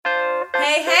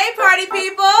Hey, hey, party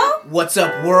people! What's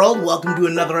up, world? Welcome to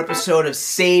another episode of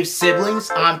Save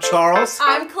Siblings. I'm Charles.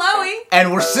 I'm Chloe.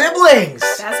 And we're siblings!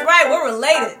 That's right, we're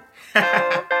related.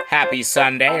 Happy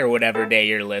Sunday, or whatever day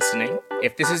you're listening.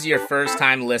 If this is your first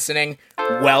time listening,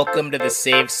 welcome to the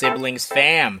Save Siblings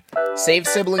fam. Save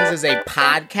Siblings is a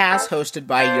podcast hosted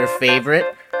by your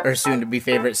favorite, or soon-to-be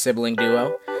favorite sibling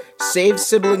duo. Save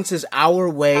Siblings is our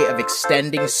way of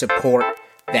extending support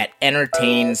that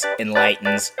entertains,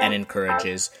 enlightens, and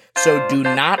encourages. So do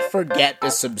not forget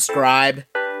to subscribe,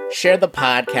 share the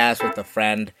podcast with a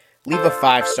friend, leave a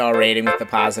 5-star rating with a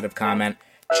positive comment,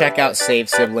 check out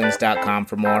SaveSiblings.com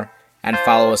for more, and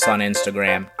follow us on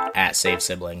Instagram at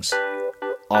SaveSiblings.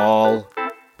 All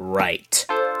right,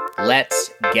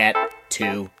 let's get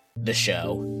to the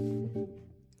show.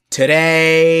 Today,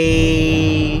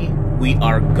 we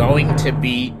are going to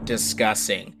be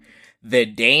discussing the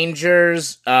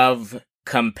dangers of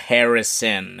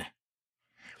comparison.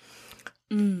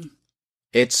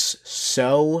 It's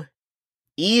so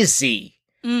easy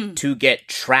to get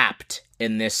trapped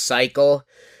in this cycle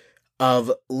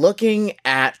of looking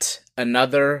at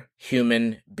another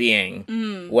human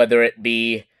being, whether it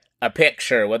be a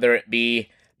picture, whether it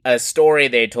be a story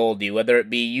they told you, whether it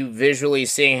be you visually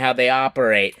seeing how they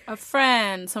operate. A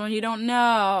friend, someone you don't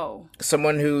know.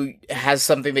 Someone who has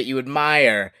something that you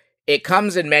admire. It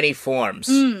comes in many forms,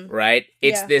 right?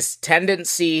 It's this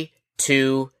tendency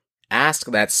to ask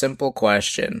that simple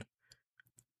question.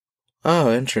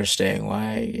 Oh, interesting.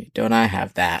 Why don't I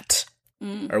have that?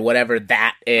 Or whatever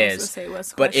that is.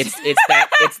 But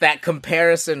it's that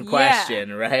comparison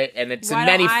question, right? And it's in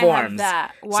many forms. So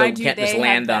we can't just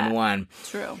land on one.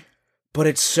 True. But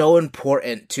it's so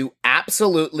important to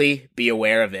absolutely be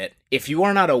aware of it. If you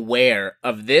are not aware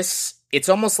of this, it's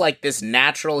almost like this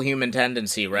natural human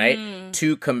tendency, right?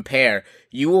 To compare.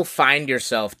 You will find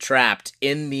yourself trapped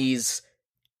in these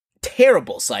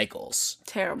terrible cycles.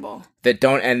 Terrible. That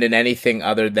don't end in anything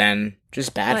other than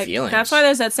just bad feelings. That's why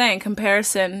there's that saying,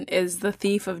 comparison is the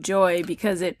thief of joy,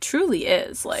 because it truly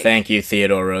is. Thank you,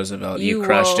 Theodore Roosevelt. You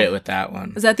crushed it with that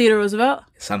one. Is that Theodore Roosevelt?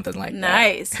 Something like that.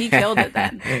 Nice. He killed it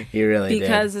then. He really did.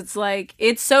 Because it's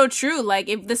it's so true.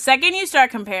 If the second you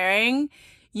start comparing,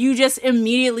 you just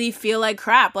immediately feel like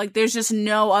crap. There's just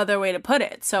no other way to put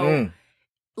it. So,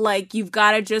 you've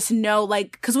got to just know,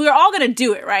 because we're all going to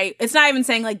do it, right? It's not even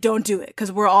saying, don't do it, because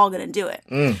we're all going to do it.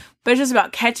 But it's just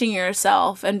about catching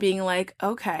yourself and being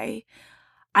okay,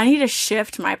 I need to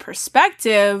shift my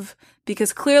perspective,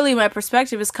 because clearly my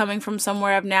perspective is coming from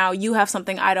somewhere of now you have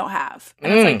something I don't have.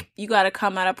 And it's you got to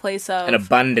come at a place of an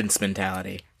abundance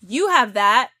mentality. You have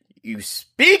that. You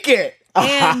speak it.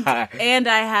 And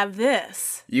I have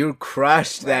this. You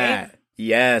crushed that. Right?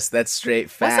 Yes, that's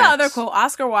straight facts. What's the other quote?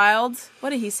 Oscar Wilde. What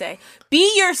did he say?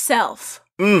 Be yourself.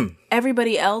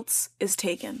 Everybody else is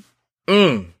taken.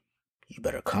 You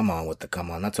better come on with the come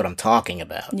on. That's what I'm talking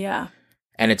about. Yeah.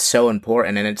 And it's so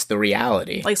important, and it's the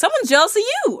reality. Someone's jealous of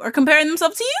you or comparing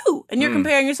themselves to you, and you're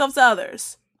comparing yourself to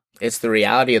others. It's the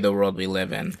reality of the world we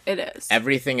live in. It is.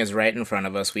 Everything is right in front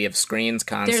of us. We have screens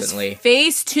constantly.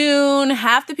 There's Facetune.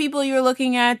 Half the people you're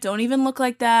looking at don't even look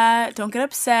like that. Don't get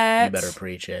upset. You better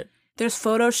preach it. There's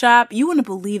Photoshop. You wouldn't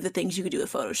believe the things you could do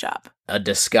with Photoshop. A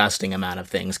disgusting amount of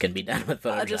things can be done with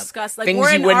Photoshop. Things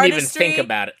we're you wouldn't artistry. Even think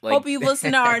about it. Hope you've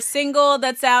listened to our single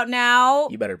that's out now.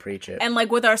 You better preach it. And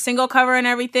with our single cover and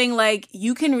everything,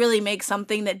 you can really make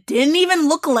something that didn't even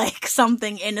look like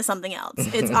something into something else.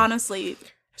 It's honestly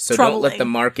so troubling. Don't let the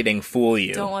marketing fool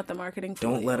you. Don't let the marketing fool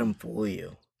you. Don't let them fool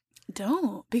you.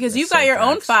 Don't. Because you've got your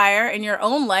own fire and your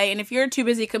own light, and if you're too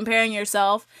busy comparing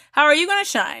yourself, how are you going to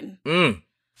shine?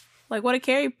 What did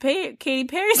Katy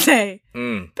Perry say?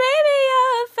 Baby,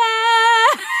 you're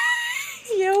fine.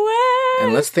 You're worth.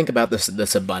 And let's think about this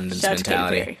abundance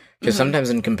mentality. Because sometimes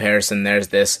in comparison, there's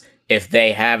this, if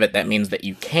they have it, that means that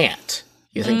you can't.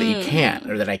 You think that you can't,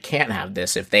 or that I can't have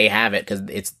this if they have it, because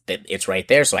it's right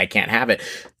there, so I can't have it.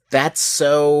 That's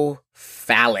so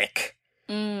phallic.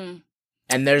 And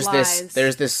there's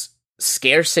this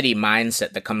scarcity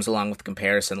mindset that comes along with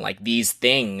comparison. These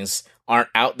things aren't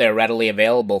out there readily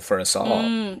available for us all.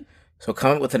 So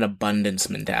come up with an abundance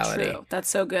mentality. True. That's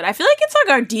so good. I feel like it's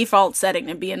our default setting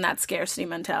to be in that scarcity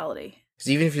mentality. Because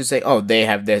even if you say, oh, they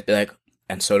have this, they're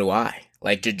and so do I.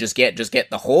 Just get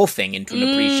the whole thing into an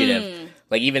appreciative.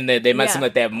 Even they might seem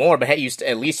like they have more, but hey,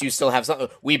 at least you still have something.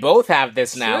 We both have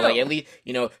this now. True. At least,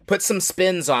 put some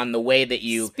spins on the way that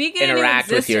you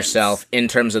interact with yourself in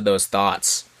terms of those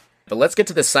thoughts. But let's get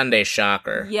to the Sunday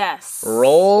shocker. Yes.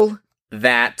 Roll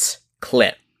that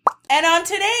clip. And on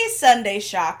today's Sunday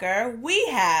Shocker, we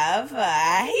have,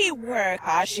 he work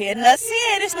hard shit in the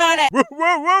city this morning.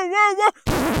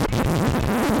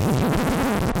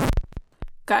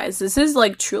 Guys, this is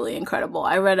like truly incredible.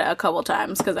 I read it a couple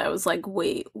times because I was like,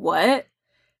 wait, what?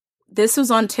 This was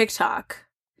on TikTok.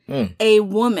 A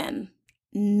woman,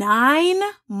 9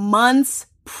 months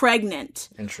pregnant.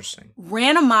 Interesting.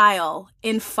 Ran a mile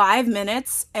in 5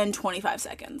 minutes and 25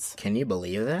 seconds. Can you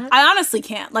believe that? I honestly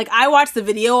can't. Like, I watched the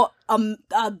video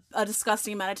a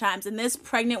disgusting amount of times, and this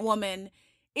pregnant woman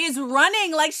is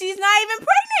running like she's not even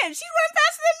pregnant. She's running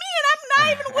faster than me, and I'm not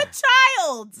even with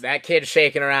child. That kid's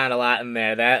shaking around a lot in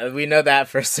there. That we know that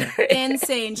for certain.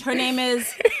 Insane. Her name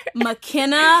is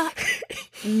McKenna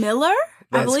Miller.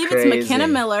 That's I believe crazy. it's McKenna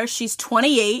Miller. She's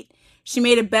 28. She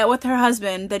made a bet with her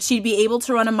husband that she'd be able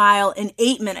to run a mile in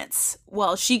 8 minutes.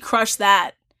 Well, she crushed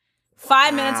that.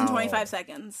 5 minutes and 25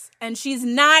 seconds. And she's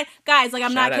not, guys, like,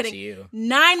 I'm Shout not out kidding. to you.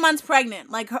 9 months pregnant.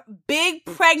 Like, her big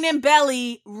pregnant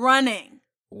belly running.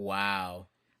 Wow.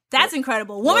 That's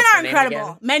incredible. Women What's her are name incredible.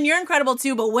 again? Men, you're incredible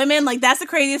too, but women, like, that's the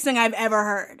craziest thing I've ever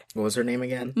heard. What was her name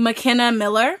again? McKenna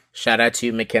Miller. Shout out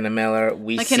to McKenna Miller.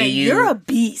 We McKenna, see you. you're a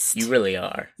beast. You really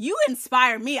are. You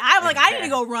inspire me. I'm like, I need to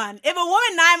go run. If a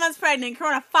woman 9 months pregnant can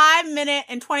run a 5 minute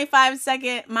and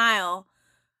 25-second mile,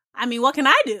 I mean, what can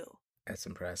I do? That's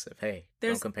impressive. Hey,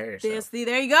 don't compare yourself.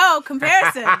 There you go.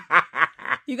 Comparison.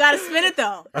 You got to spin it,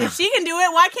 though. If she can do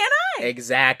it, why can't I?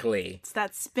 Exactly. It's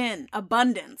that spin.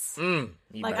 Abundance. You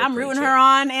Like, better I'm rooting preach her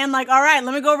on and like, all right,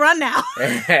 let me go run now.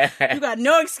 it. You got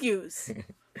no excuse.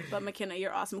 But McKenna,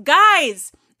 you're awesome.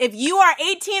 Guys, if you are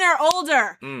 18 or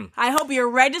older, I hope you're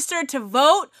registered to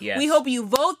vote. Yes. We hope you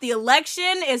vote. The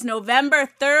election is November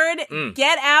 3rd.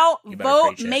 Get out, better vote,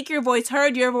 preach it. make your voice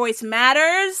heard. Your voice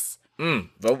matters.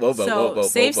 Vote.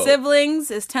 Safe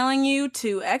Siblings is telling you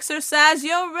to exercise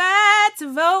your right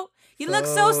to vote. You look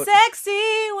so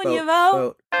sexy when you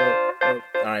vote. All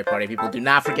right, party people, do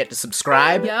not forget to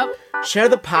subscribe. Yep. Share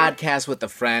the podcast with a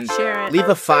friend. Share it. Leave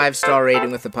a 5-star rating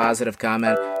with a positive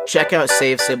comment. Check out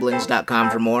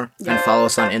SaveSiblings.com for more. And follow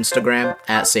us on Instagram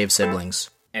 @SaveSiblings.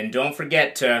 And don't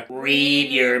forget to read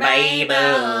your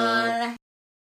Bible.